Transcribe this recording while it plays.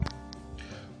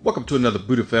Welcome to another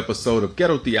beautiful episode of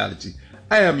Ghetto Theology.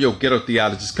 I am your Ghetto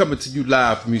Theologist coming to you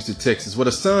live from Houston, Texas, where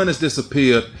the sun has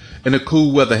disappeared and the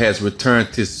cool weather has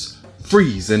returned to its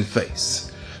freezing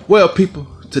face. Well, people,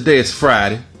 today is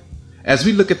Friday. As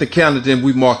we look at the calendar and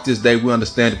we mark this day, we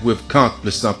understand that we've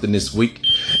accomplished something this week.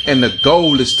 And the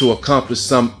goal is to accomplish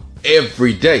something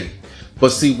every day. But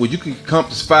see, when you can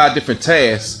accomplish 5 different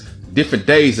tasks, different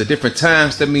days at different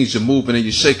times, that means you're moving and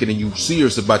you're shaking and you're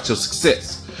serious about your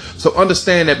success. So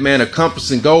understand that, man,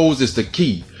 accomplishing goals is the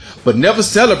key. But never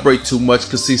celebrate too much,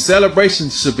 because see,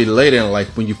 celebration should be later in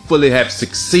life when you fully have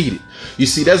succeeded. You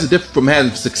see, there's a difference from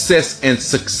having success and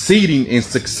succeeding in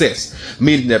success,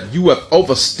 meaning that you have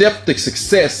overstepped the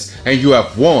success and you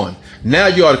have won. Now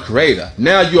you are the creator.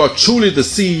 Now you are truly the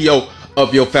CEO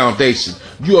of your foundation.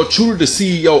 You are truly the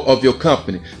CEO of your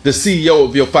company, the CEO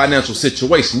of your financial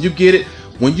situation. You get it?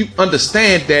 When you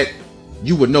understand that,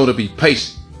 you will know to be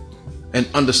patient and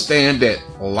understand that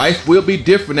life will be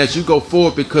different as you go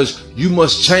forward, because you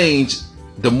must change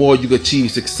the more you achieve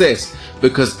success.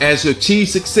 Because as you achieve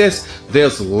success,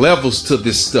 there's levels to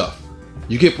this stuff.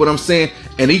 You get what I'm saying?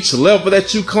 And each level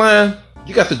that you climb,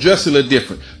 you got to dress a little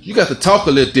different. You got to talk a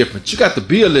little different. You got to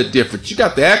be a little different. You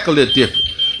got to act a little different.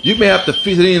 You may have to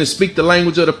fit in and speak the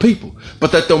language of the people,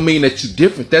 but that don't mean that you're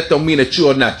different. That don't mean that you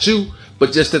are not you,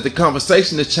 but just that the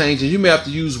conversation is changing. You may have to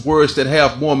use words that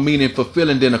have more meaning and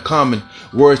fulfilling than the common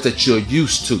words that you're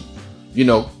used to. You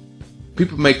know,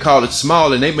 people may call it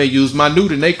small and they may use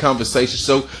minute in their conversation.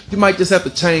 So you might just have to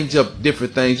change up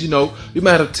different things. You know, you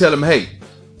might have to tell them, hey,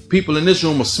 people in this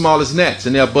room are small as gnats,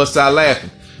 and they'll bust out laughing.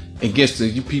 Against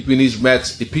you people in these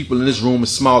rats, the people in this room are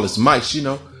small as mice, you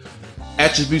know.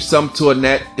 Attribute something to a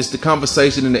gnat. It's the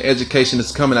conversation and the education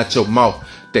that's coming out your mouth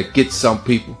that gets some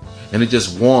people. And it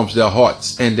just warms their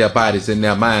hearts and their bodies and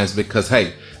their minds, because,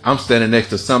 hey, I'm standing next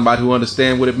to somebody who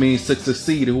understands what it means to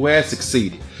succeed, who has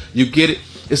succeeded. You get it?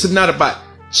 It's not about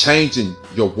changing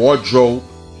your wardrobe.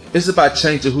 It's about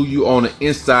changing who you are on the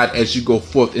inside as you go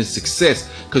forth in success,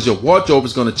 because your wardrobe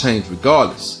is going to change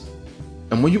regardless.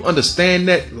 And when you understand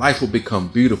that, life will become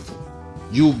beautiful.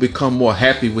 You will become more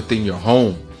happy within your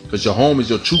home, because your home is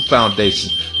your true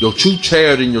foundation. Your true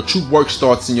charity and your true work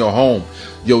starts in your home.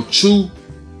 Your true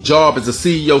job as a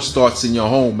CEO starts in your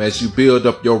home as you build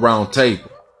up your round table.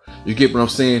 You get what I'm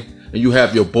saying? And you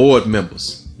have your board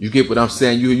members. You get what I'm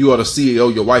saying? You are the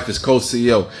CEO, your wife is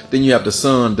co-CEO. Then you have the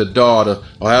son, the daughter,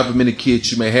 or however many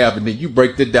kids you may have. And then you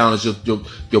break that down as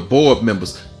your board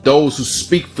members. Those who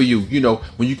speak for you, you know,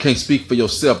 when you can't speak for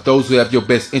yourself. Those who have your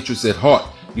best interests at heart.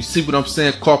 You see what I'm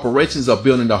saying? Corporations are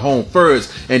building the home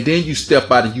first, and then you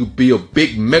step out and you build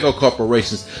big mega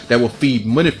corporations that will feed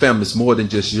many families more than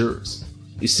just yours.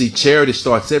 You see, charity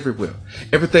starts everywhere.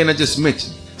 Everything I just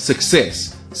mentioned: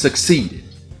 success, succeeded,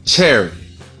 charity,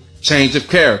 change of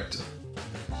character.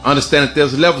 Understand that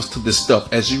there's levels to this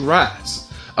stuff as you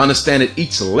rise. Understand that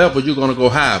each level you're going to go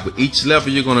higher. With each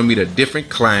level you're going to meet a different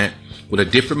client with a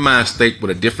different mind state,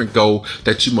 with a different goal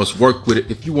that you must work with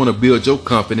it if you want to build your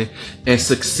company and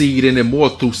succeed in it more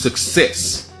through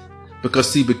success. Because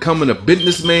see, becoming a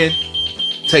businessman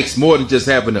takes more than just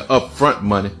having the upfront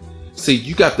money. See,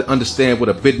 you got to understand what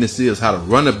a business is, how to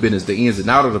run a business, the ins and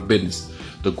out of the business,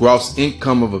 the gross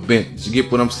income of a business. You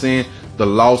get what I'm saying? The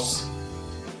loss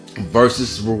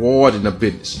versus reward in a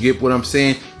business. You get what I'm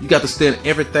saying? You got to stand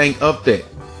everything of that,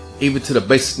 even to the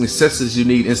basic necessities you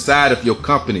need inside of your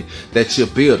company that you're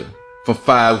building, from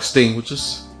fire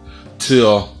extinguishers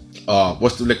to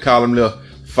what's they call them, little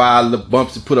fire little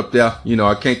bumps you put up there. You know,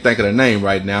 I can't think of the name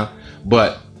right now,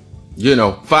 but you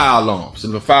know, fire alarms,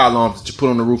 and the fire alarms that you put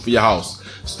on the roof of your house,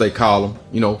 so they call them,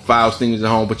 you know, fire extinguishers at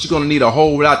home. But you're gonna need a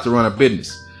whole lot to run a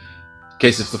business. In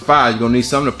case it's a fire, you're gonna need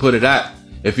something to put it out.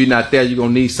 If you're not there, you're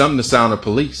gonna need something to sound the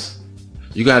police.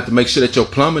 You're gonna have to make sure that your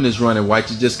plumbing is running right.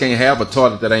 You just can't have a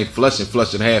toilet that ain't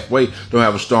flushing halfway, don't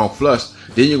have a strong flush.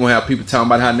 Then you're gonna have people talking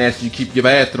about how nasty you keep your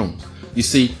bathrooms. You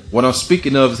see, what I'm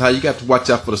speaking of is how you got to watch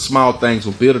out for the small things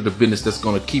when building the business that's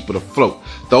going to keep it afloat.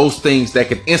 Those things that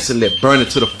can instantly burn it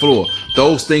to the floor.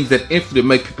 Those things that instantly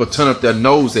make people turn up their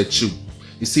nose at you.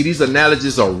 You see, these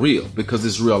analogies are real because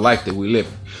it's real life that we live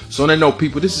in. So I know,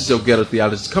 people, this is your Ghetto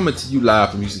Theologist coming to you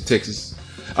live from Houston, Texas.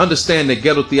 Understand that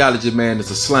ghetto theology, man, is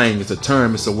a slang, it's a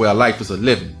term, it's a way of life, it's a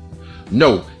living.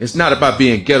 No, it's not about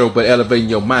being ghetto, but elevating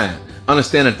your mind.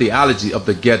 Understand the theology of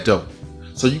the ghetto,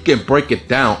 so you can break it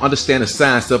down, understand the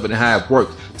science of it and how it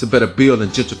works to better build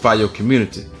and gentrify your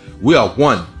community. We are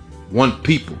one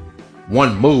people,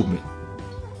 one movement,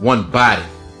 one body.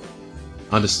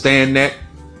 Understand that,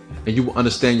 and you will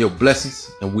understand your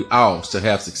blessings, and we all shall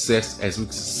have success as we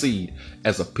succeed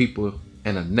as a people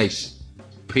and a nation.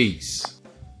 Peace.